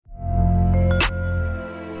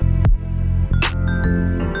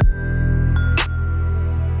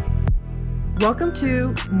Welcome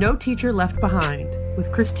to No Teacher Left Behind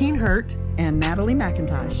with Christine Hurt and Natalie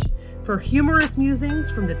McIntosh for humorous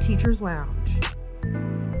musings from the Teacher's Lounge.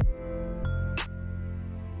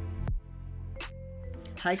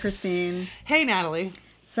 Hi, Christine. Hey, Natalie.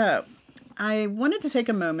 So, I wanted to take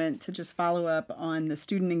a moment to just follow up on the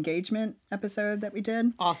student engagement episode that we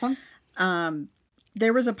did. Awesome.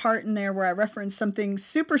 There was a part in there where I referenced something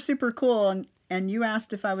super, super cool, and you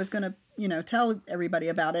asked if I was going to, tell everybody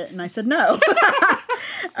about it, and I said no.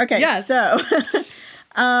 Okay, yes. So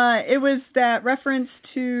it was that reference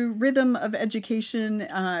to Rhythm of Education.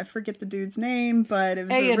 I forget the dude's name, but it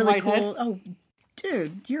was a really cool. Oh,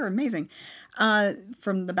 dude, you're amazing.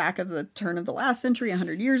 From the back of the turn of the last century,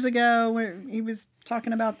 100 years ago, where he was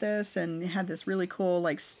talking about this and had this really cool,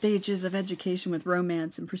 stages of education with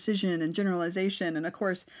romance and precision and generalization. And of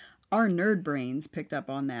course, our nerd brains picked up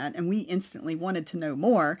on that, and we instantly wanted to know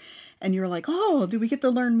more. And you were like, oh, do we get to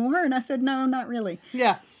learn more? And I said, no, not really.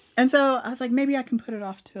 Yeah. And so I was like, maybe I can put it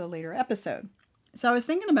off to a later episode. So I was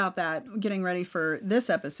thinking about that, getting ready for this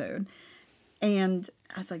episode. And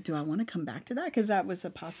I was like, do I want to come back to that? Because that was a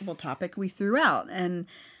possible topic we threw out. And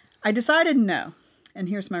I decided no. And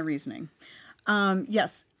here's my reasoning.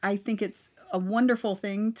 Yes, I think it's a wonderful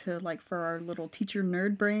thing to, for our little teacher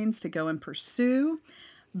nerd brains to go and pursue.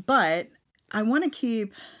 But I want to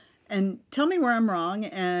keep, and tell me where I'm wrong,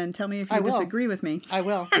 and tell me if you disagree with me. I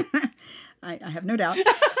will. I have no doubt.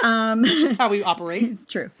 It's just how we operate.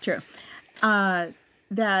 True.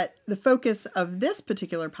 That the focus of this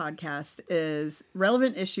particular podcast is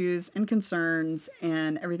relevant issues and concerns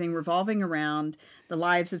and everything revolving around the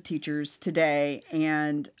lives of teachers today.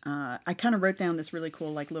 And I kind of wrote down this really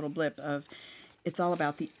cool little blip of it's all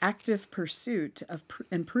about the active pursuit of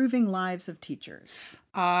improving lives of teachers.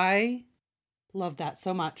 I love that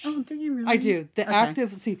so much. Oh, do you really? I do.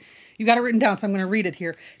 You got it written down, so I'm going to read it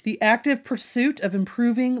here. The active pursuit of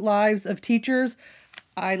improving lives of teachers.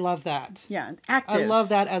 I love that. Yeah, active. I love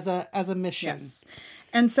that as a mission. Yes.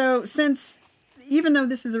 And so even though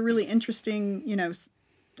this is a really interesting,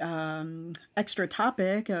 extra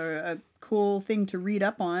topic or a cool thing to read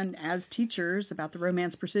up on as teachers about the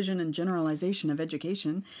romance, precision, and generalization of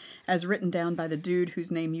education, as written down by the dude whose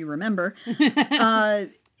name you remember,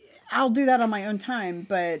 I'll do that on my own time.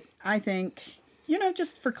 But I think,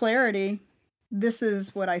 just for clarity, this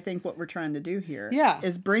is what I think what we're trying to do here. Yeah.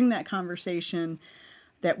 Is bring that conversation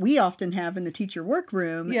that we often have in the teacher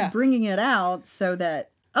workroom, yeah. bringing it out so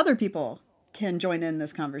that other people can join in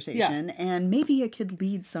this conversation, and maybe it could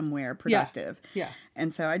lead somewhere productive. Yeah.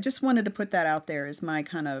 And so I just wanted to put that out there as my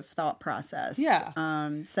kind of thought process. Yeah.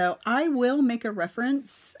 So I will make a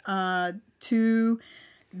reference to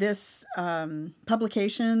this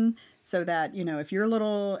publication so that, if your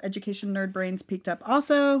little education nerd brains peeked up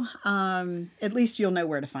also, at least you'll know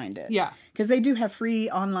where to find it. Yeah. Because they do have free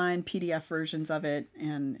online PDF versions of it,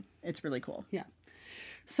 and it's really cool. Yeah.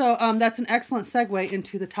 So that's an excellent segue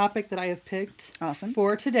into the topic that I have picked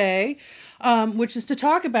for today, which is to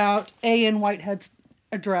talk about A.N. Whitehead's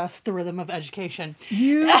address, The Rhythm of Education.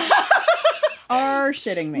 You are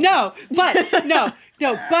shitting me. No, but,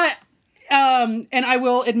 and I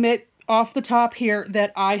will admit off the top here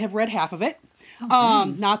that I have read half of it,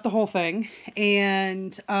 not the whole thing,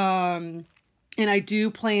 and I do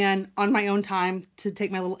plan on my own time to take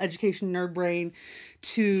my little education nerd brain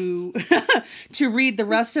to read the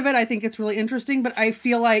rest of it. I think it's really interesting, but I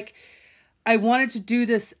feel like I wanted to do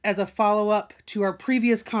this as a follow-up to our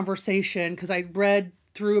previous conversation because I read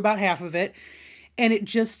through about half of it, and it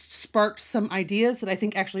just sparked some ideas that I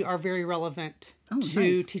think actually are very relevant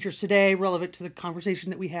to teachers today, relevant to the conversation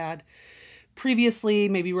that we had previously,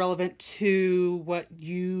 maybe relevant to what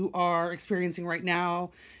you are experiencing right now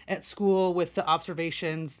at school with the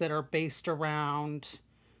observations that are based around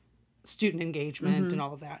student engagement and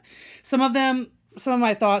all of that. Some of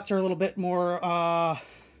my thoughts are a little bit more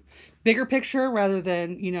bigger picture rather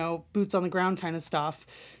than, boots on the ground kind of stuff.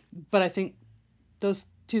 But I think those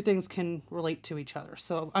two things can relate to each other.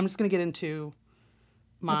 So I'm just going to get into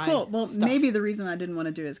my cool. Well, stuff. Maybe the reason I didn't want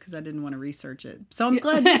to do it is because I didn't want to research it. So I'm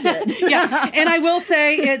glad you did. Yeah. And I will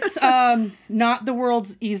say it's not the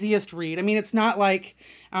world's easiest read. I mean, it's not like,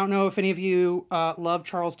 I don't know if any of you love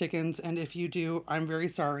Charles Dickens, and if you do, I'm very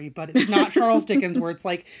sorry, but it's not Charles Dickens where it's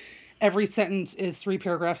like every sentence is 3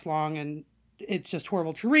 paragraphs long and it's just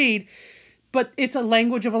horrible to read. But it's a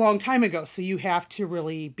language of a long time ago, so you have to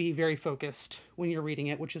really be very focused when you're reading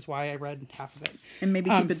it, which is why I read half of it. And maybe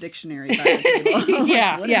keep a dictionary by the table.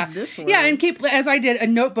 What is this word? Yeah, and keep, as I did, a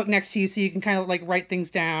notebook next to you so you can kind of write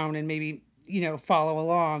things down and maybe, follow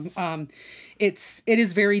along. It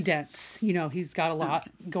is very dense. He's got a lot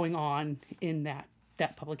going on in that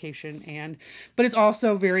that publication. But it's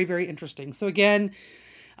also very, very interesting. So again,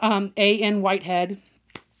 A.N. Whitehead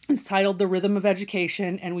is titled The Rhythm of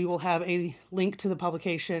Education, and we will have a link to the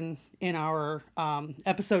publication in our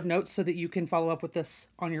episode notes so that you can follow up with this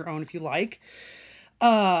on your own if you like.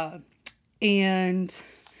 And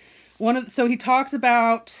so he talks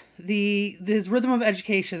about his rhythm of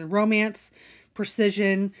education, romance,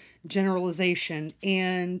 precision, generalization.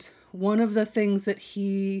 And one of the things that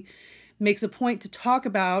he makes a point to talk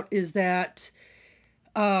about is that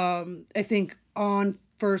I think on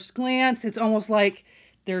first glance, it's almost like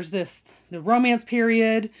there's the romance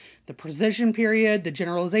period, the precision period, the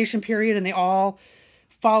generalization period, and they all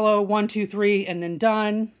follow 1, 2, 3, and then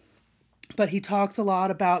done. But he talks a lot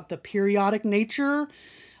about the periodic nature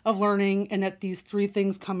of learning and that these 3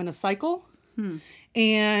 things come in a cycle.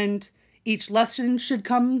 And each lesson should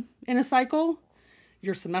come in a cycle.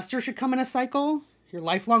 Your semester should come in a cycle. Your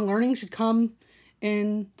lifelong learning should come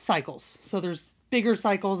in cycles. So there's bigger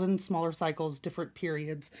cycles and smaller cycles, different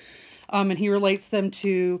periods. And he relates them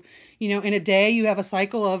to, in a day you have a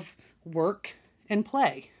cycle of work and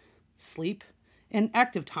play, sleep and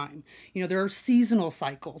active time. There are seasonal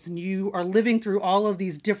cycles, and you are living through all of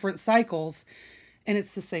these different cycles, and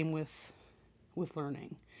it's the same with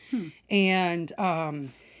learning. And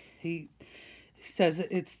he says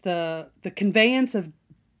it's the conveyance of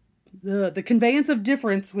the conveyance of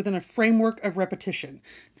difference within a framework of repetition.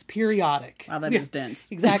 It's periodic. Wow, that is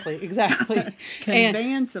dense. Exactly.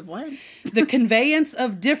 Conveyance of what? The conveyance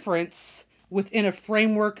of difference within a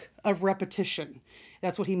framework of repetition.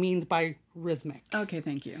 That's what he means by rhythmic. Okay,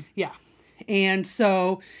 thank you. Yeah. And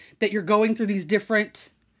so that you're going through these different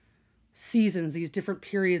seasons, these different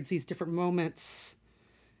periods, these different moments,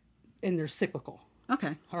 and they're cyclical.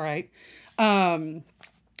 Okay. All right. And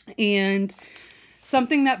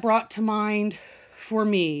something that brought to mind for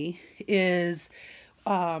me is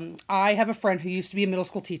I have a friend who used to be a middle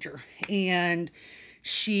school teacher, and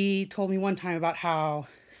she told me one time about how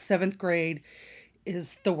 7th grade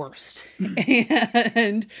is the worst.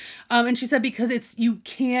 And she said because you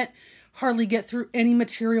can't hardly get through any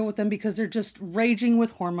material with them because they're just raging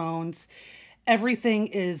with hormones. Everything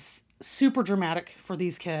is super dramatic for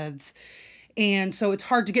these kids. And so it's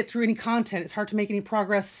hard to get through any content. It's hard to make any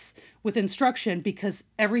progress with instruction because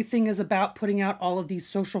everything is about putting out all of these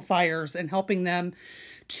social fires and helping them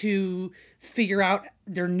to figure out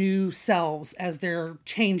their new selves as they're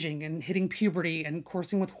changing and hitting puberty and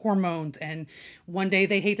coursing with hormones. And one day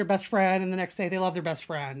they hate their best friend and the next day they love their best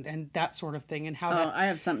friend and that sort of thing. And how I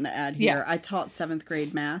have something to add here. Yeah. I taught 7th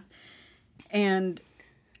grade math, and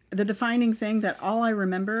the defining thing that all I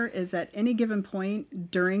remember is at any given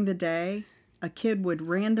point during the day, a kid would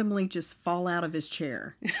randomly just fall out of his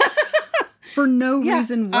chair. For no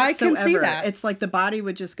reason whatsoever. I can see that. It's like the body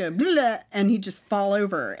would just go, blah, and he'd just fall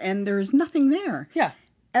over, and there's nothing there. Yeah.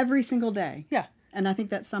 Every single day. Yeah. And I think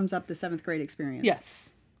that sums up the 7th grade experience.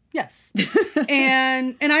 Yes.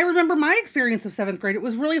 and I remember my experience of 7th grade. It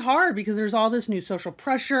was really hard because there's all this new social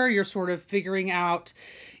pressure. You're sort of figuring out,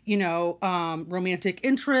 romantic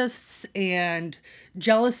interests and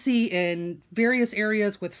jealousy in various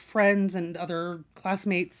areas with friends and other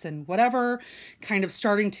classmates and whatever, kind of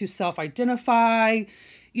starting to self-identify.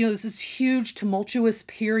 This is huge, tumultuous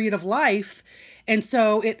period of life. And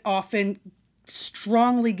so it often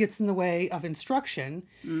strongly gets in the way of instruction.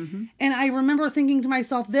 Mm-hmm. And I remember thinking to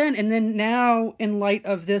myself then, and then now in light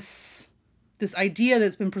of this idea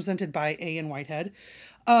that's been presented by A.N. Whitehead,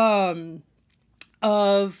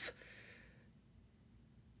 of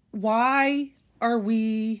why are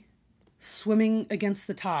we swimming against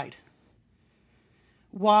the tide?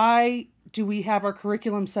 Why do we have our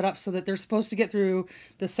curriculum set up so that they're supposed to get through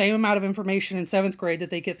the same amount of information in 7th grade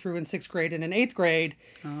that they get through in 6th grade and in 8th grade?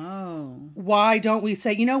 Oh. Why don't we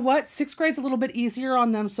say, you know what? 6th grade's a little bit easier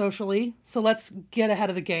on them socially, so let's get ahead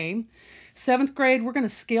of the game. 7th grade, we're going to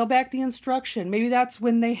scale back the instruction. Maybe that's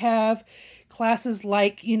when they have classes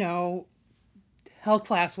like, health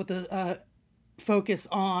class with a focus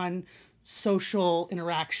on social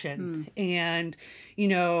interaction and,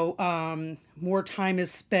 more time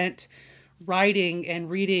is spent writing and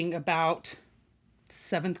reading about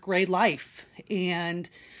 7th grade life. And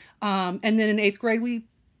then in 8th grade, we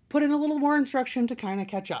put in a little more instruction to kind of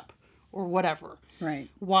catch up or whatever. Right.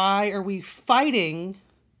 Why are we fighting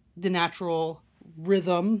the natural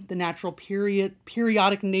rhythm, the natural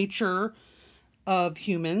periodic nature of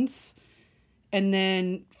humans, and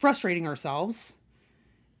then frustrating ourselves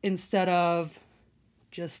instead of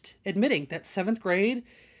just admitting that 7th grade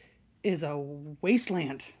is a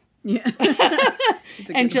wasteland. Yeah.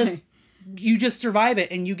 And just, you just survive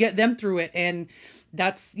it and you get them through it. And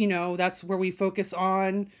that's where we focus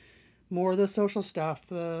on more of the social stuff,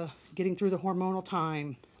 the getting through the hormonal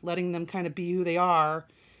time, letting them kind of be who they are,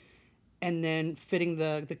 and then fitting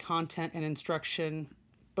the content and instruction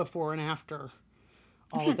before and after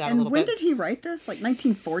all of that and a little when bit. did he write this? Like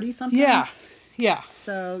 1940 something? Yeah.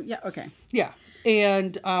 So, yeah, okay. Yeah.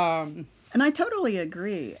 And I totally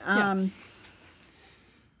agree.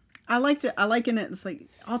 I liken it, it's like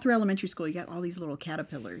all through elementary school, you got all these little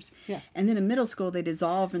caterpillars. Yeah. And then in middle school, they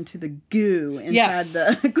dissolve into the goo inside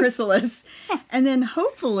the chrysalis. And then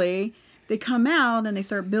hopefully they come out and they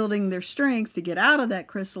start building their strength to get out of that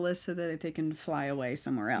chrysalis so that they can fly away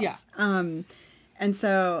somewhere else. Yeah. And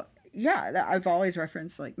so, yeah, I've always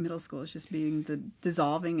referenced like middle school as just being the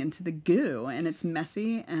dissolving into the goo, and it's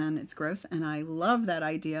messy and it's gross. And I love that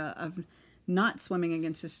idea of not swimming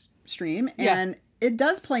against a stream. And it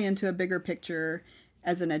does play into a bigger picture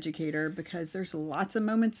as an educator, because there's lots of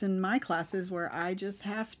moments in my classes where I just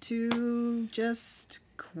have to just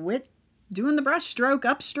quit doing the brushstroke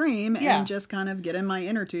upstream and just kind of get in my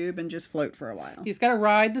inner tube and just float for a while. He's got to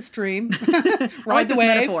ride the stream, ride the wave.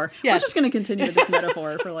 Metaphor. Yes. We're just going to continue with this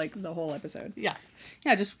metaphor for like the whole episode. Yeah,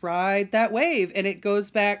 just ride that wave. And it goes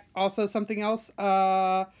back also something else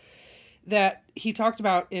that he talked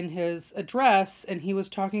about in his address, and he was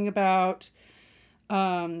talking about,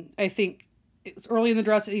 I think it was early in the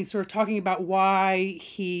address, and he's sort of talking about why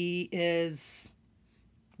he's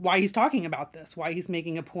talking about this, why he's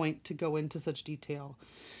making a point to go into such detail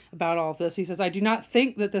about all of this. He says, I do not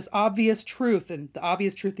think that this obvious truth, and the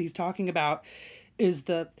obvious truth he's talking about is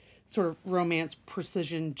the sort of romance,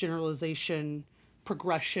 precision, generalization,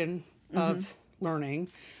 progression of learning.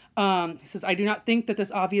 He says, I do not think that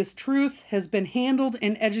this obvious truth has been handled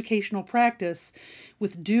in educational practice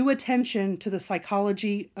with due attention to the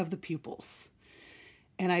psychology of the pupils.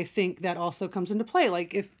 And I think that also comes into play.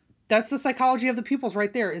 Like, if that's the psychology of the pupils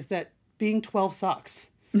right there, is that being 12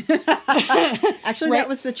 sucks. Actually, that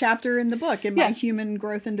was the chapter in the book in my human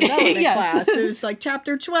growth and development class. It was like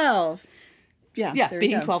chapter 12. Yeah,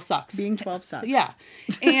 being 12 sucks. Being 12 sucks. Yeah.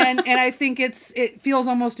 And I think it feels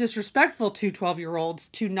almost disrespectful to 12-year-olds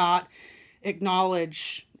to not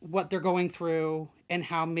acknowledge what they're going through and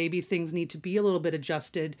how maybe things need to be a little bit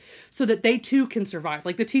adjusted so that they too can survive.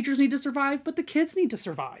 Like, the teachers need to survive, but the kids need to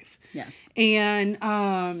survive. Yes. And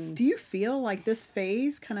do you feel like this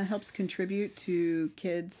phase kind of helps contribute to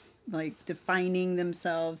kids like defining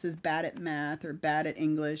themselves as bad at math or bad at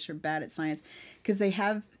English or bad at science? Because they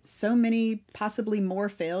have so many possibly more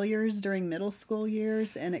failures during middle school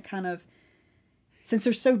years, and it kind of, since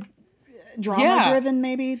they're so drama driven,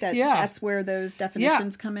 maybe that's where those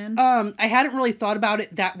definitions come in. I hadn't really thought about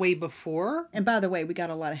it that way before. And by the way, we got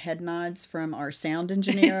a lot of head nods from our sound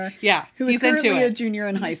engineer, who is he's currently a junior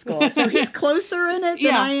in high school, so he's closer in it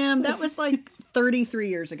than I am. That was like 33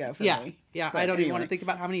 years ago for me. But I don't even want to think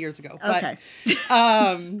about how many years ago. But, okay.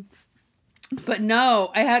 But no,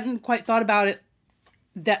 I hadn't quite thought about it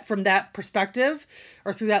that from that perspective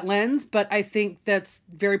or through that lens. But I think that's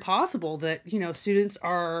very possible that, students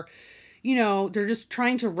are, they're just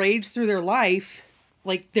trying to rage through their life,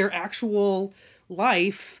 like their actual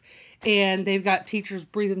life. And they've got teachers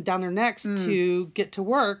breathing down their necks to get to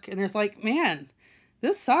work. And they're like, man,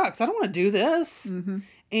 this sucks. I don't want to do this. Mm-hmm.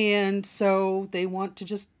 And so they want to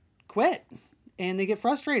just quit, and they get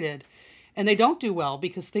frustrated, and they don't do well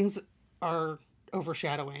because things are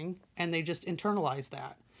overshadowing, and they just internalize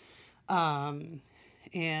that.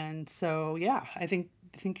 And so, I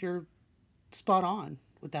think you're spot on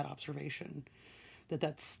with that observation,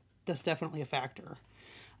 that's definitely a factor.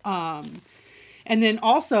 And then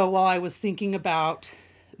also, while I was thinking about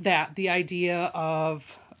that, the idea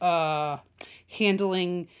of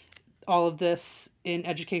handling all of this in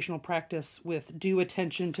educational practice with due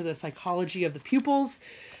attention to the psychology of the pupils,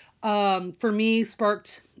 for me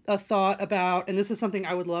sparked a thought about, and this is something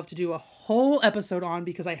I would love to do a whole episode on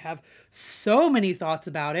because I have so many thoughts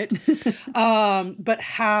about it, but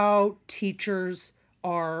how teachers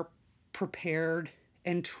are prepared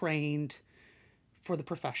and trained for the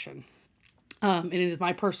profession. And it is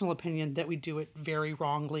my personal opinion that we do it very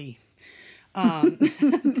wrongly.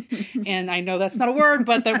 And I know that's not a word,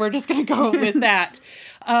 but that we're just going to go with that.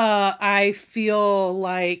 I feel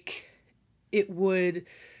like it would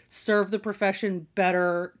serve the profession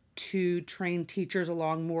better to train teachers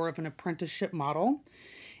along more of an apprenticeship model.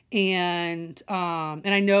 And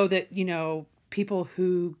I know that, people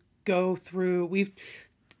who go through,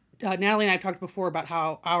 Natalie and I talked before about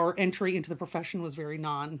how our entry into the profession was very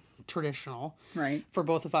non-traditional, right, for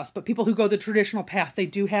both of us. But people who go the traditional path, they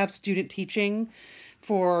do have student teaching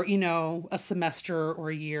for, a semester or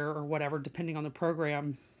a year or whatever, depending on the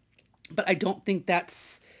program. but I don't think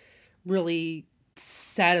that's really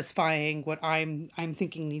satisfying what I'm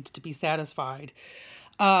thinking needs to be satisfied.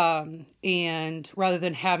 And rather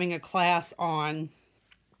than having a class on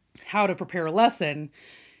how to prepare a lesson,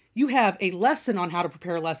 you have a lesson on how to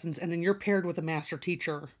prepare lessons, and then you're paired with a master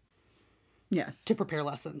teacher. Yes. To prepare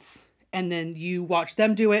lessons. And then you watch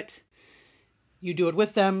them do it, you do it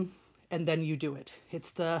with them, and then you do it.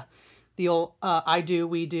 It's the old I do,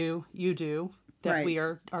 we do, you do that right. we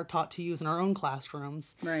are taught to use in our own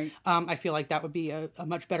classrooms. Right. I feel like that would be a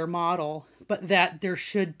much better model, but that there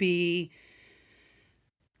should be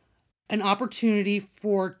an opportunity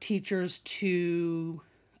for teachers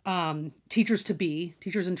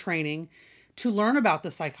in training to learn about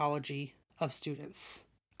the psychology of students.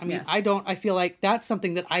 I mean, yes. I feel like that's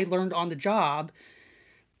something that I learned on the job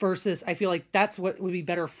versus I feel like that's what would be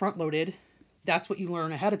better front loaded. That's what you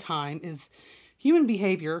learn ahead of time is human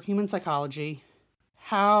behavior, human psychology,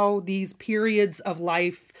 how these periods of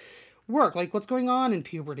life work, like what's going on in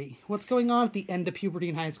puberty, what's going on at the end of puberty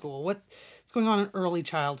in high school, what's going on in early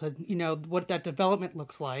childhood, what that development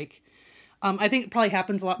looks like. I think it probably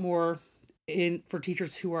happens a lot more for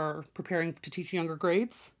teachers who are preparing to teach younger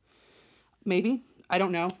grades. Maybe. I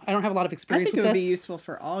don't know. I don't have a lot of experience with this. I think it would be useful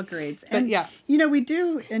for all grades. And, yeah. We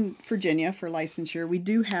do in Virginia for licensure, we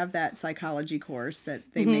do have that psychology course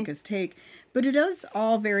that they make us take. But it is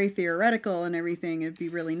all very theoretical and everything. It'd be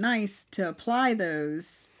really nice to apply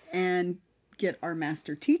those and get our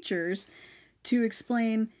master teachers to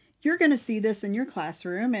explain, you're going to see this in your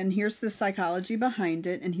classroom, and here's the psychology behind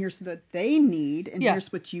it, and here's what they need, and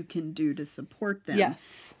here's what you can do to support them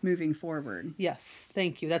moving forward. Yes,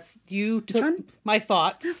 thank you. You took my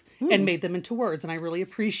thoughts and made them into words, and I really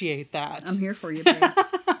appreciate that. I'm here for you, babe.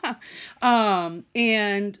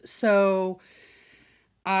 And so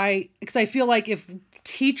because I feel like if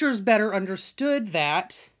teachers better understood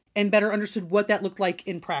that, and better understood what that looked like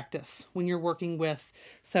in practice when you're working with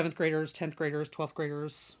 7th graders, 10th graders, 12th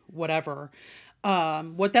graders, whatever,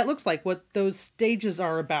 what that looks like, what those stages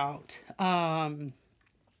are about.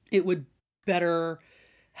 It would better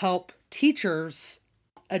help teachers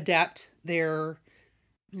adapt their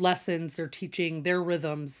lessons, their teaching, their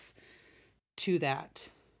rhythms to that.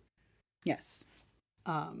 Yes.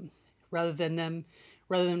 Rather than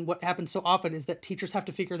what happens so often is that teachers have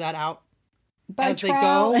to figure that out by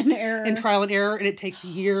trial and error. And trial and error, and it takes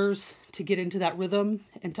years to get into that rhythm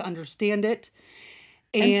and to understand it.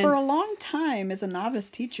 And for a long time, as a novice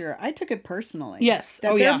teacher, I took it personally. Yes.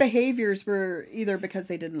 That their behaviors were either because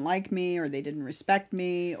they didn't like me, or they didn't respect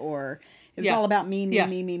me, or it was all about me.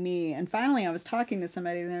 And finally, I was talking to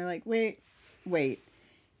somebody, and they're like, wait,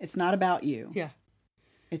 it's not about you. Yeah.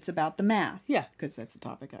 It's about the math. Yeah. Because that's the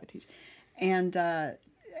topic I teach. And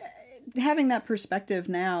having that perspective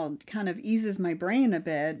now kind of eases my brain a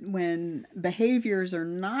bit when behaviors are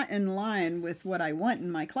not in line with what I want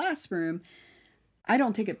in my classroom. I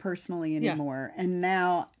don't take it personally anymore. Yeah. And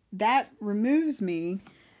now that removes me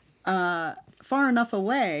far enough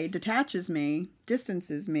away, detaches me,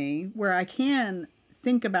 distances me, where I can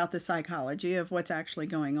think about the psychology of what's actually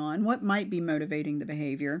going on, what might be motivating the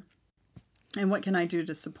behavior, and what can I do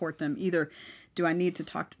to support them. Either do I need to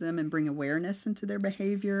talk to them and bring awareness into their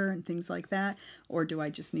behavior and things like that? Or do I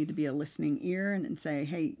just need to be a listening ear and say,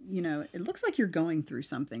 hey, it looks like you're going through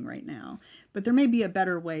something right now, but there may be a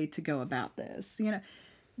better way to go about this.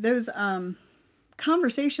 Those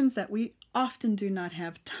conversations that we often do not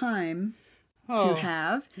have time to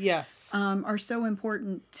have are so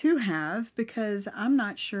important to have, because I'm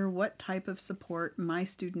not sure what type of support my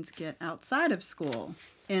students get outside of school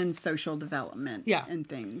in social development and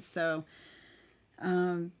things. So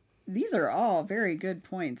these are all very good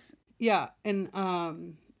points. Yeah. And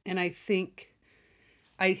I think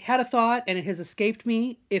I had a thought and it has escaped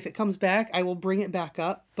me. If it comes back, I will bring it back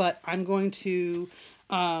up, but I'm going to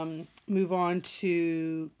move on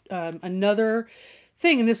to another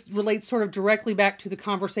thing. And this relates sort of directly back to the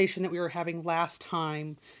conversation that we were having last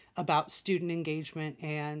time about student engagement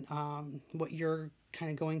and what you're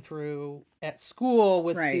kind of going through at school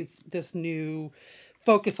with this new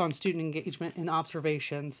focus on student engagement and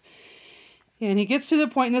observations. And he gets to the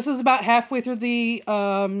point, and this is about halfway through the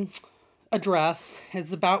address.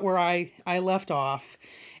 It's about where I left off.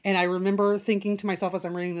 And I remember thinking to myself as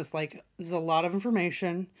I'm reading this, like, this is a lot of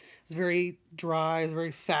information. It's very dry, it's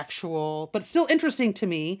very factual, but it's still interesting to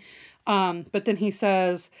me. But then he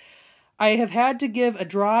says, I have had to give a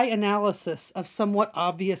dry analysis of somewhat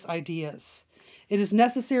obvious ideas. It is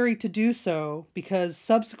necessary to do so because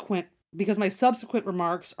my subsequent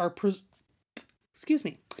remarks are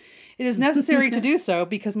it It is necessary to do so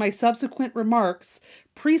because my subsequent remarks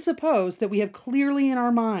presuppose that we have clearly in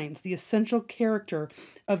our minds the essential character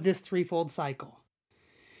of this threefold cycle.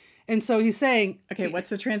 And so he's saying... Okay, what's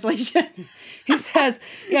the translation? He says,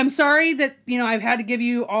 I'm sorry that, I've had to give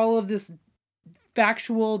you all of this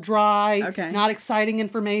factual, dry, not exciting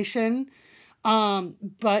information.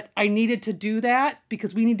 But I needed to do that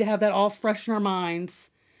because we need to have that all fresh in our minds,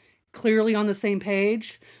 clearly on the same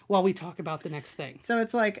page while we talk about the next thing. So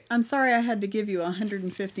it's like, I'm sorry I had to give you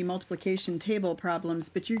 150 multiplication table problems,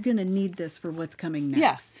 but you're going to need this for what's coming next.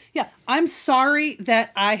 Yes. Yeah. I'm sorry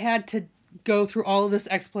that I had to go through all of this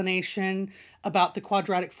explanation about the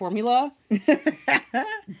quadratic formula.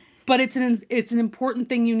 But it's an important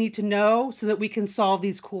thing you need to know so that we can solve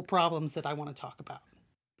these cool problems that I want to talk about.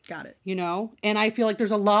 Got it. And I feel like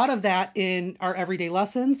there's a lot of that in our everyday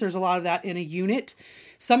lessons. There's a lot of that in a unit.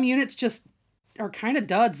 Some units just are kind of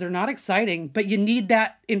duds. They're not exciting, but you need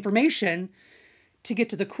that information to get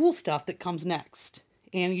to the cool stuff that comes next.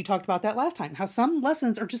 And you talked about that last time, how some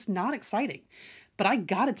lessons are just not exciting, but I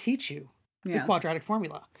got to teach you the quadratic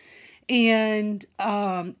formula. And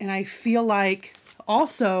I feel like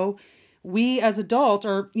also we as adults,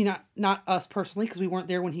 or, not us personally, because we weren't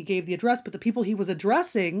there when he gave the address, but the people he was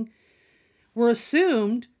addressing were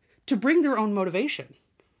assumed to bring their own motivation.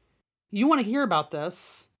 You want to hear about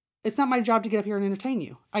this. It's not my job to get up here and entertain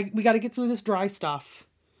you. We got to get through this dry stuff.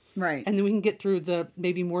 Right. And then we can get through the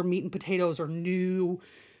maybe more meat and potatoes or new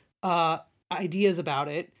ideas about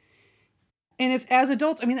it. And if as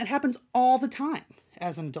adults, that happens all the time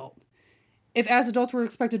as an adult. If as adults we're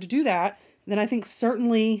expected to do that, then I think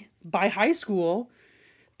certainly by high school,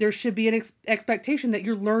 there should be an expectation that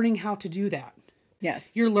you're learning how to do that.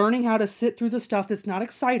 Yes. You're learning how to sit through the stuff that's not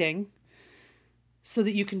exciting so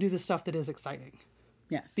that you can do the stuff that is exciting.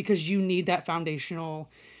 Yes. Because you need that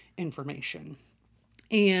foundational information.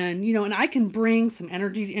 And, and I can bring some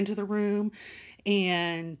energy into the room.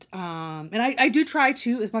 And I do try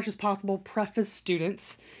to, as much as possible, preface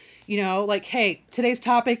students, hey, today's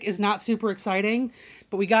topic is not super exciting,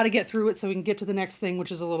 but we got to get through it so we can get to the next thing,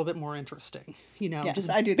 which is a little bit more interesting. Yes, just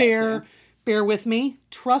I do that too. Bear with me.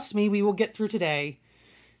 Trust me, we will get through today.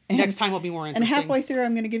 Next time will be more interesting. And halfway through,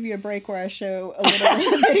 I'm going to give you a break where I show a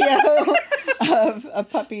little video of a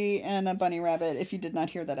puppy and a bunny rabbit. If you did not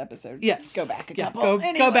hear that episode, yes, go back a couple.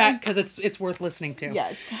 Go back because it's worth listening to.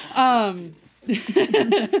 Yes.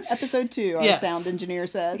 Episode 2, our sound engineer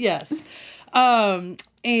says. Yes.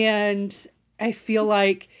 And I feel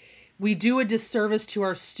like we do a disservice to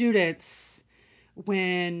our students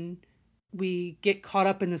when we get caught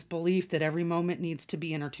up in this belief that every moment needs to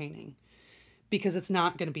be entertaining, because it's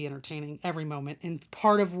not going to be entertaining every moment. And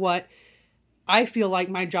part of what I feel like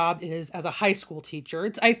my job is as a high school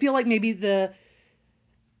teacher, I feel like maybe the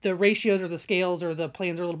ratios or the scales or the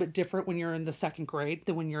plans are a little bit different when you're in the second grade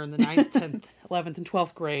than when you're in the 9th, 10th, 11th, and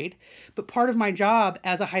 12th grade. But part of my job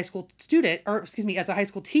as a high school student, as a high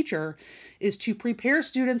school teacher, is to prepare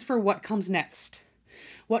students for what comes next.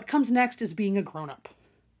 What comes next is being a grown-up.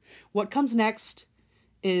 What comes next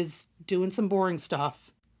is doing some boring stuff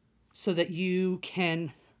so that you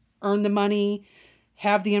can earn the money,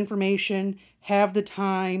 have the information, have the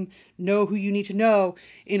time, know who you need to know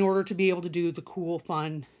in order to be able to do the cool,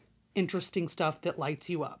 fun, interesting stuff that lights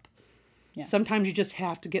you up. Yes. Sometimes you just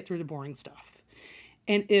have to get through the boring stuff.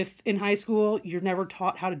 And if in high school you're never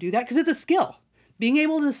taught how to do that, because it's a skill. Being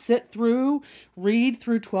able to read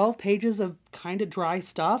through 12 pages of kind of dry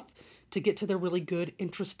stuff to get to the really good,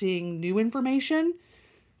 interesting, new information,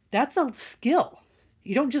 that's a skill.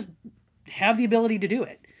 You don't just have the ability to do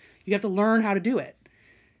it. You have to learn how to do it.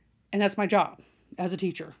 And that's my job as a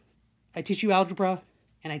teacher. I teach you algebra,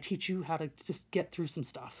 and I teach you how to just get through some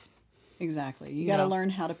stuff. Exactly. You got to learn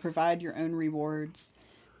how to provide your own rewards,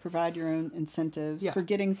 provide your own incentives for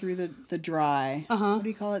getting through the dry. What do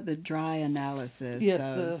you call it? The dry analysis. Yes,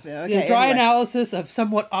 the dry analysis of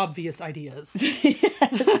somewhat obvious ideas.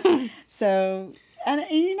 Yes. So, and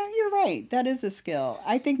you're right. That is a skill.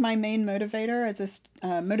 I think my main motivation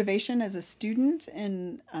as a student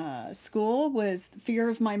in school was fear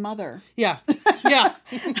of my mother. Yeah. Yeah.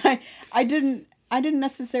 I didn't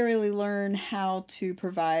necessarily learn how to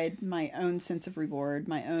provide my own sense of reward,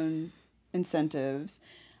 my own incentives,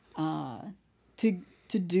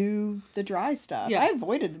 to do the dry stuff. Yeah. I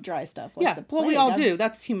avoided the dry stuff. Like the plague. Well, we all do.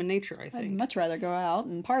 That's human nature, I think. I'd much rather go out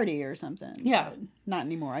and party or something. Yeah. Not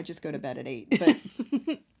anymore. I just go to bed at 8.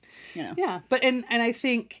 But, Yeah. But, and I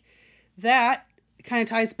think that kind of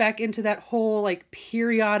ties back into that whole, like,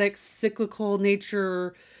 periodic, cyclical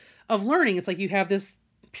nature of learning. It's like you have this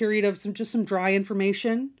period of some dry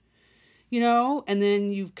information, and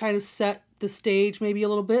then you've kind of set the stage maybe a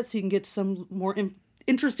little bit so you can get some more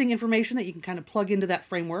interesting information that you can kind of plug into that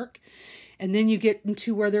framework. And then you get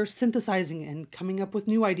into where they're synthesizing and coming up with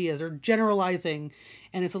new ideas or generalizing,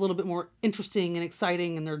 and it's a little bit more interesting and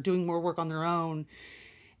exciting, and they're doing more work on their own.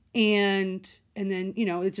 And then, you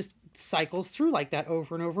know, it just cycles through like that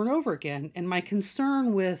over and over and over again. And my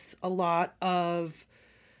concern with a lot of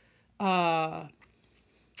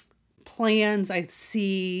plans I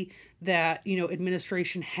see that, you know,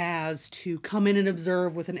 administration has to come in and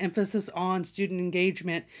observe with an emphasis on student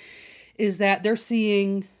engagement is that they're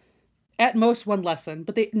seeing at most one lesson,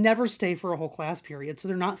 but they never stay for a whole class period. So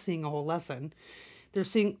they're not seeing a whole lesson. They're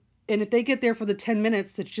seeing, and if they get there for the 10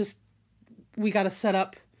 minutes, it's just, we got to set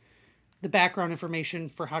up the background information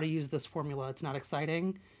for how to use this formula. It's not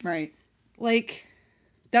exciting. Right. Like,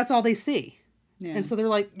 that's all they see. Yeah. And so they're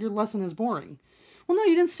like, your lesson is boring. Well, no,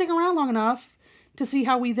 you didn't stick around long enough to see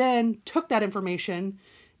how we then took that information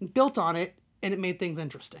and built on it, and it made things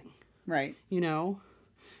interesting. Right. You know?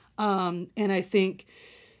 And I think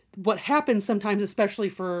what happens sometimes, especially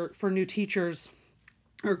for new teachers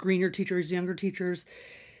or greener teachers, younger teachers,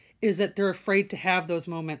 is that they're afraid to have those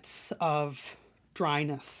moments of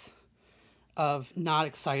dryness, of not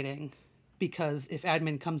exciting, because if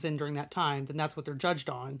admin comes in during that time, then that's what they're judged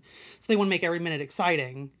on. So they want to make every minute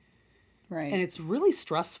exciting. Right. And it's really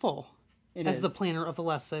stressful as is. the planner of the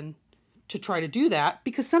lesson to try to do that,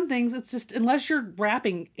 because some things, it's just, unless you're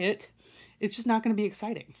rapping it, it's just not going to be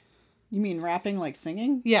exciting. You mean rapping like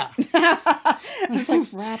singing? Yeah. It's like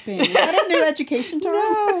rapping. Is that a new education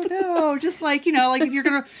term? No. Just like, you know, like if you're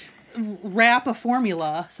going to rap a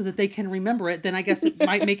formula so that they can remember it, then I guess it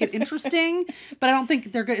might make it interesting, but I don't think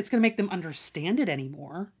it's going to make them understand it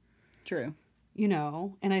anymore. True. You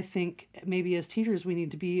know, and I think maybe as teachers, we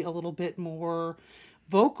need to be a little bit more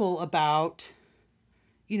vocal about,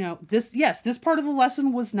 you know, this part of the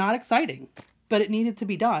lesson was not exciting, but it needed to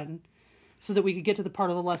be done so that we could get to the part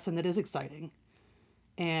of the lesson that is exciting.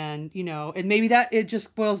 And, you know, and maybe that it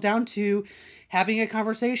just boils down to having a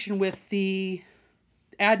conversation with the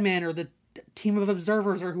admin or the team of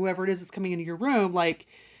observers or whoever it is that's coming into your room. Like,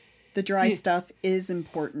 the dry stuff is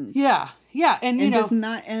important. Yeah. Yeah. And, you know, does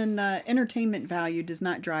not, and entertainment value does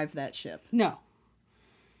not drive that ship. No.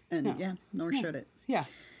 And No. yeah, nor should it. Yeah.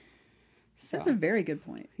 So, That's a very good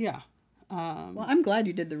point. yeah. Well, I'm glad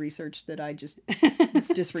you did the research that I just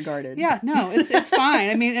disregarded. Yeah, no, it's fine.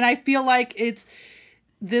 I mean, and I feel like it's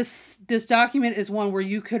this document is one where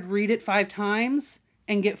you could read it 5 times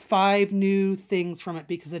and get 5 new things from it,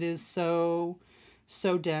 because it is so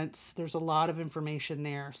dense. There's a lot of information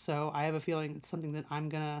there. So I have a feeling it's something that I'm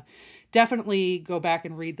going to definitely go back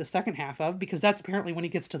and read the second half of, because that's apparently when he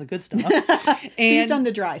gets to the good stuff. So you've done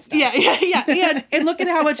the dry stuff. Yeah. And look at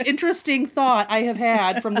how much interesting thought I have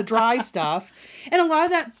had from the dry stuff. And a lot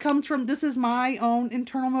of that comes from, this is my own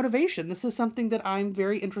internal motivation. This is something that I'm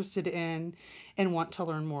very interested in and want to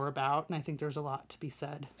learn more about. And I think there's a lot to be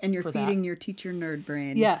said. And you're feeding your teacher nerd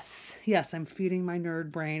brain. Yes, I'm feeding my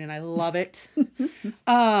nerd brain, and I love it.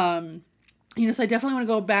 You know, so I definitely want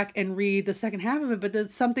to go back and read the second half of it, but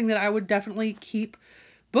that's something that I would definitely keep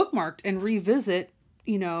bookmarked and revisit,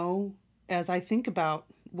 you know, as I think about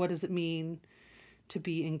what does it mean to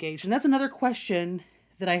be engaged. And that's another question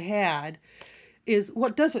that I had is,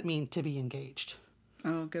 what does it mean to be engaged?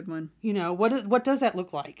 Oh, good one. You know, what does that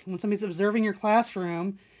look like? When somebody's observing your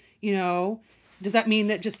classroom, you know, does that mean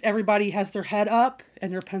that just everybody has their head up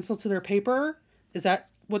and their pencil to their paper? Is that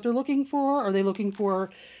what they're looking for? Are they looking for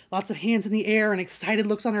lots of hands in the air and excited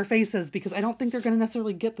looks on their faces? Because I don't think they're going to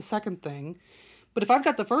necessarily get the second thing. But if I've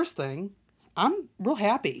got the first thing, I'm real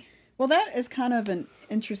happy. Well, that is kind of an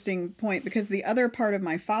interesting point, because the other part of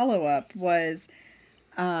my follow-up was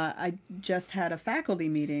I just had a faculty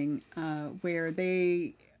meeting where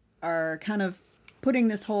they are kind of putting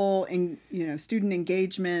this whole, student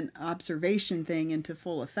engagement observation thing into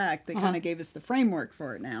full effect. They kind of gave us the framework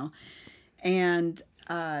for it now. And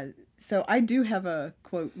so I do have a,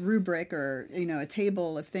 quote, rubric or, a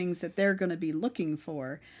table of things that they're going to be looking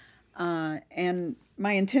for. And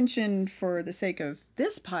my intention for the sake of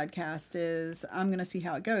this podcast is I'm going to see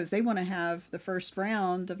how it goes. They want to have the first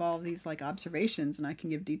round of all of these like observations, and I can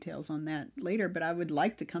give details on that later, but I would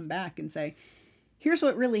like to come back and say, here's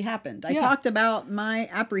what really happened. I talked about my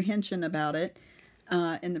apprehension about it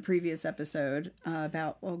in the previous episode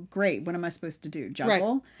about, well, great, what am I supposed to do?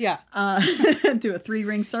 Juggle? Right. Yeah. Do a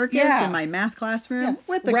 3-ring circus in my math classroom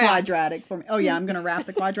with the quadratic formula. Oh, yeah, I'm going to wrap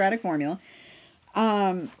the quadratic formula.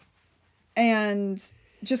 And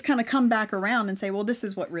just kind of come back around and say, well, this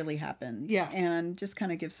is what really happened. Yeah. And just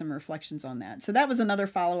kind of give some reflections on that. So that was another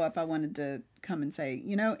follow-up I wanted to come and say,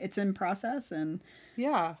 it's in process, and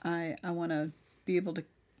yeah, I want to be able to,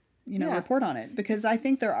 report on it, because I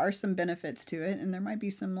think there are some benefits to it, and there might be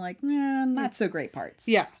some not so great parts.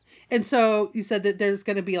 Yeah. And so you said that there's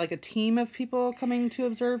going to be like a team of people coming to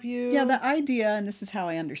observe you. Yeah, the idea, and this is how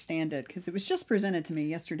I understand it, because it was just presented to me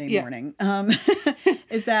yesterday morning,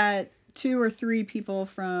 is that 2 or 3 people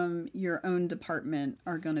from your own department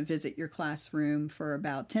are going to visit your classroom for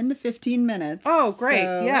about 10 to 15 minutes. Oh, great.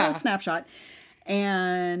 So, yeah. A snapshot.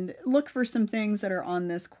 And look for some things that are on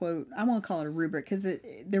this quote. I won't call it a rubric, because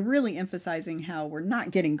they're really emphasizing how we're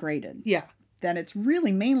not getting graded. Yeah. That it's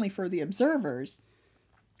really mainly for the observers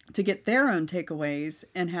to get their own takeaways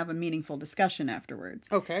and have a meaningful discussion afterwards.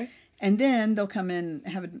 Okay. And then they'll come in and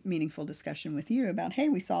have a meaningful discussion with you about, hey,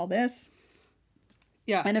 we saw this.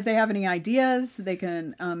 Yeah. And if they have any ideas, they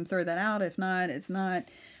can throw that out. If not, it's not.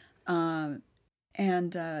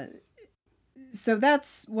 So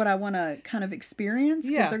that's what I want to kind of experience,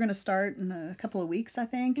 because they're going to start in a couple of weeks, I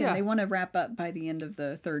think. And they want to wrap up by the end of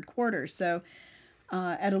the third quarter. So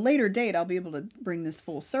at a later date, I'll be able to bring this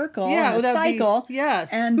full circle, a cycle. Yes.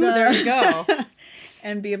 And there you go.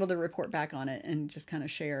 And be able to report back on it and just kind of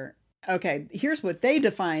share. Okay, here's what they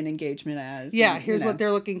define engagement as. Yeah, and, here's what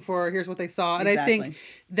they're looking for. Here's what they saw. And Exactly. I think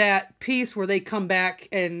that piece where they come back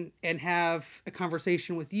and have a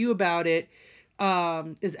conversation with you about it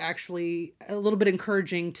is actually a little bit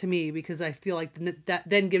encouraging to me, because I feel like that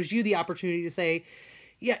then gives you the opportunity to say,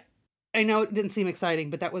 yeah, I know it didn't seem exciting,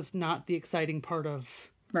 but that was not the exciting part of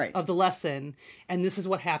the lesson. And this is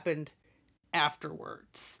what happened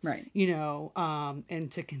afterwards. Right.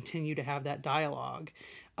 And to continue to have that dialogue.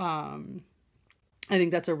 I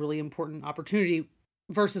think that's a really important opportunity,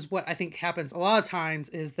 versus what I think happens a lot of times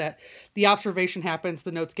is that the observation happens,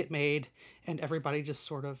 the notes get made, and everybody just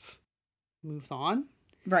sort of moves on.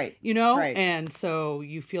 Right. Right. And so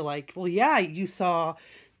you feel like, well, yeah, you saw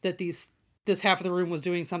that this half of the room was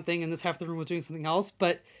doing something and this half of the room was doing something else,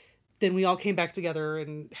 but then we all came back together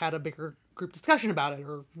and had a bigger group discussion about it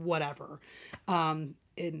or whatever. And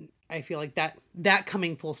I feel like that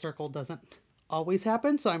coming full circle doesn't always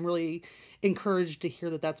happen. So I'm really encouraged to hear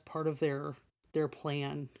that that's part of their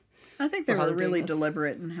plan. I think they were really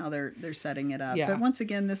deliberate in how they're setting it up. Yeah. But once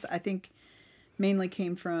again, this, I think, mainly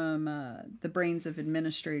came from the brains of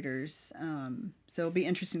administrators. So it'll be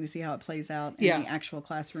interesting to see how it plays out in the actual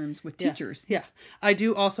classrooms with teachers. Yeah. I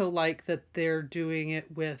do also like that they're doing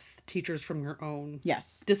it with teachers from your own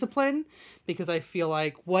discipline, because I feel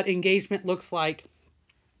like what engagement looks like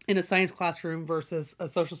in a science classroom versus a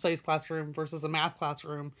social studies classroom versus a math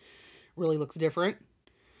classroom really looks different.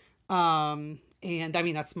 And I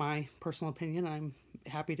mean, that's my personal opinion. I'm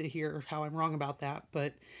happy to hear how I'm wrong about that,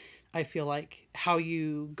 but I feel like how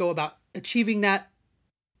you go about achieving that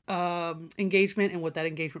engagement and what that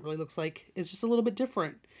engagement really looks like is just a little bit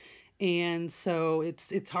different. And so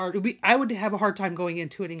it's hard. I would have a hard time going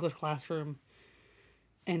into an English classroom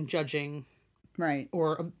and judging. Right.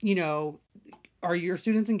 Or, are your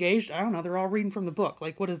students engaged? I don't know. They're all reading from the book.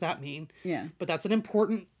 Like, what does that mean? Yeah. But that's an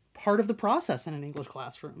important part of the process in an English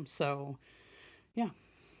classroom. So, yeah.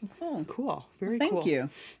 Cool. Very cool. Thank you.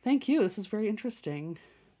 Thank you. This is very interesting.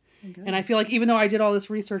 Okay. And I feel like even though I did all this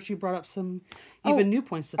research, you brought up some even new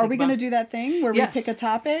points to think about. Are we going to do that thing where we pick a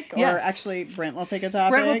topic? Or actually, Brent will pick a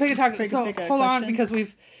topic? Brent will pick a topic. So hold on, because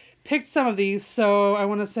we've picked some of these. So I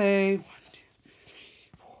want to say 1, 2, 3,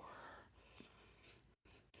 4.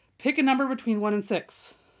 Pick a number between 1 and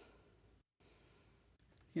 6.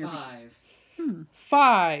 5.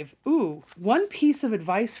 5. Ooh, one piece of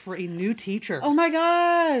advice for a new teacher. Oh my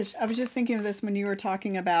gosh. I was just thinking of this when you were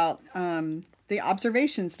talking about the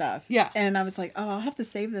observation stuff. Yeah. And I was like, I'll have to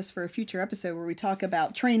save this for a future episode where we talk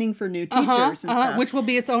about training for new teachers and stuff. Which will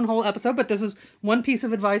be its own whole episode, but this is one piece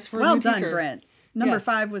of advice for a new teacher. Well done, Brent. Number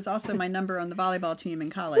 5 was also my number on the volleyball team in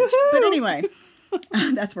college. But anyway,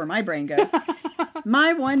 that's where my brain goes.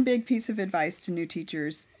 My one big piece of advice to new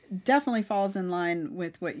teachers definitely falls in line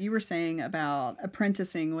with what you were saying about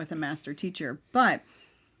apprenticing with a master teacher. But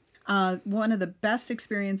one of the best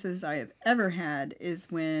experiences I have ever had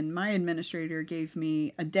is when my administrator gave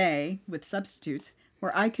me a day with substitutes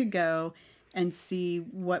where I could go and see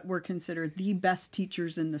what were considered the best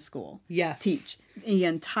teachers in the school. Yes. Teach the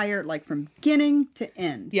entire, like from beginning to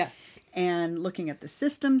end. Yes. And looking at the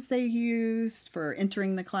systems they used for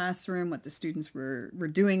entering the classroom, what the students were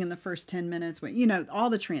doing in the first 10 minutes, what, all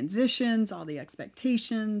the transitions, all the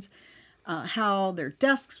expectations, how their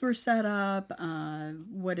desks were set up,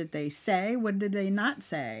 what did they say, what did they not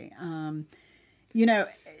say.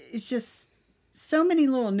 It's just so many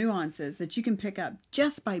little nuances that you can pick up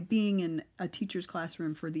just by being in a teacher's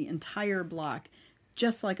classroom for the entire block,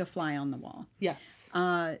 just like a fly on the wall. Yes.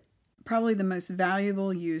 Probably the most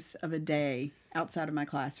valuable use of a day outside of my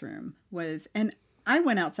classroom was, and I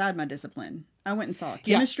went outside my discipline. I went and saw a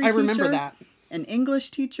chemistry teacher, remember that. An English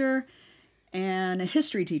teacher, and a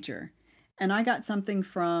history teacher. And I got something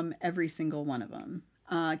from every single one of them.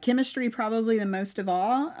 Chemistry, probably the most of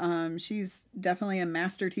all. She's definitely a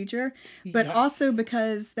master teacher, but also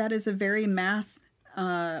because that is a very math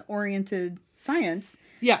oriented science.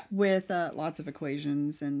 Yeah. With lots of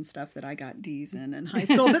equations and stuff that I got D's in high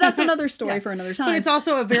school. But that's another story for another time. But it's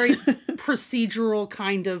also a very procedural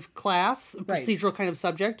kind of class, a procedural kind of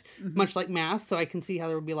subject, much like math. So I can see how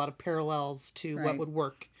there would be a lot of parallels to what would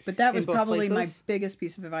work. But that was probably my biggest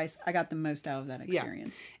piece of advice. I got the most out of that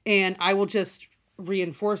experience. Yeah. And I will just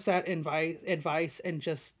reinforce that advice and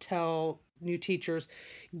just tell new teachers,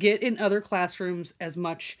 get in other classrooms as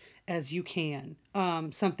much as you can.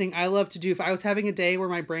 Something I love to do, if I was having a day where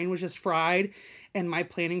my brain was just fried and my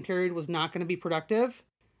planning period was not going to be productive,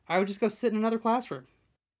 I would just go sit in another classroom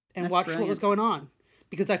and watch what was going on,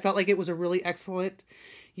 because I felt like it was a really excellent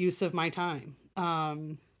use of my time.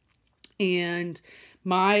 And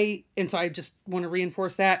so I just want to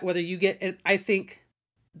reinforce that, whether you get, I think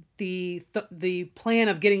the plan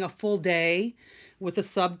of getting a full day with a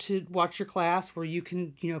sub to watch your class, where you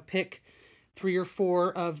can, pick 3 or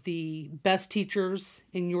 4 of the best teachers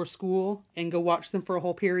in your school and go watch them for a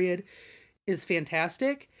whole period, is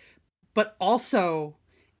fantastic. But also,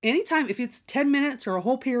 anytime, if it's 10 minutes or a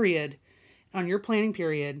whole period on your planning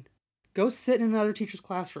period, go sit in another teacher's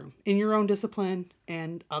classroom in your own discipline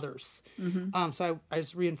and others. So I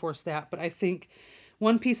just reinforce that. But I think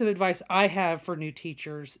one piece of advice I have for new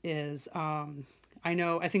teachers is,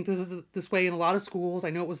 I think this is this way in a lot of schools. I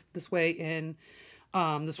know it was this way in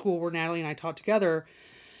the school where Natalie and I taught together.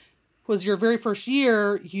 Was your very first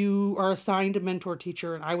year, you are assigned a mentor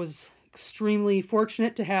teacher. And I was extremely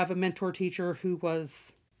fortunate to have a mentor teacher who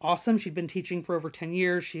was awesome. She'd been teaching for over 10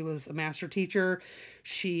 years. She was a master teacher.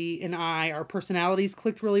 She and our personalities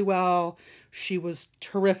clicked really well. She was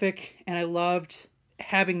terrific, and I loved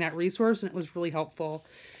having that resource, and it was really helpful.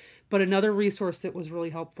 But another resource that was really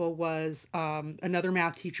helpful was another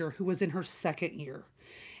math teacher who was in her second year.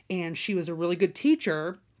 And she was a really good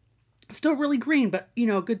teacher, still really green, but,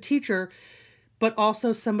 a good teacher, but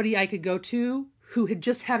also somebody I could go to who had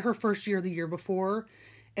just had her first year the year before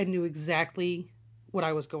and knew exactly what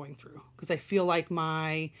I was going through. Because I feel like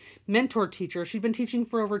my mentor teacher, she'd been teaching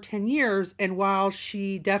for over 10 years. And while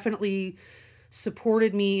she definitely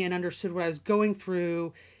supported me and understood what I was going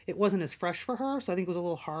through, it wasn't as fresh for her. So I think it was a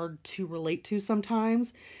little hard to relate to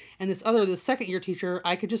sometimes. And the second year teacher,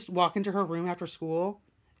 I could just walk into her room after school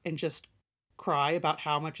and just cry about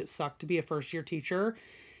how much it sucked to be a first year teacher.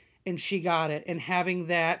 And she got it. And having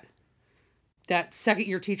that second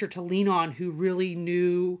year teacher to lean on, who really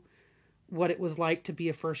knew what it was like to be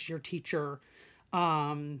a first year teacher,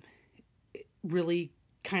 really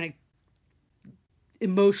kind of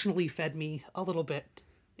emotionally fed me a little bit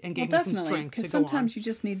and gave me some strength. Because sometimes you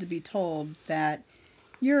just need to be told that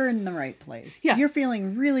you're in the right place. Yeah. You're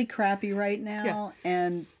feeling really crappy right now,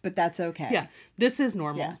 but that's okay. Yeah. This is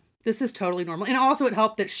normal. Yeah. This is totally normal. And also it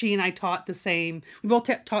helped that she and I taught the same. We both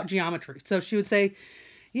taught geometry. So she would say,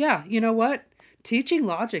 yeah, you know what? Teaching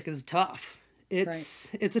logic is tough.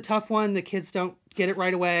 It's a tough one. The kids don't get it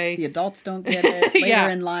right away. The adults don't get it later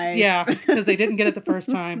in life. Yeah, because they didn't get it the first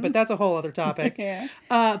time. But that's a whole other topic.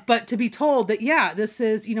 But to be told that, this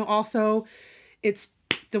is, also, it's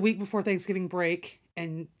the week before Thanksgiving break,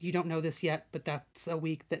 and you don't know this yet, but that's a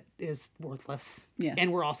week that is worthless. Yes.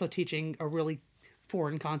 And we're also teaching a really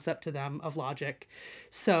foreign concept to them of logic.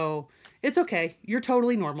 So it's okay. You're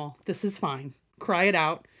totally normal. This is fine. Cry it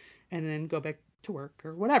out and then go back to work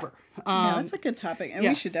or whatever. That's a good topic. And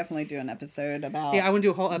we should definitely do an episode about I want to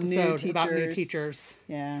do a whole episode about new teachers.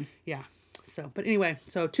 Yeah. Yeah. So, but anyway,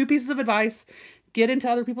 2 pieces of advice. Get into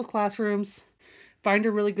other people's classrooms. Find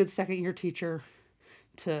a really good second year teacher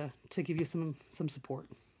to give you some support.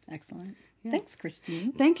 Excellent. Yeah. Thanks,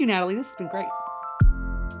 Christine. Thank you, Natalie. This has been great.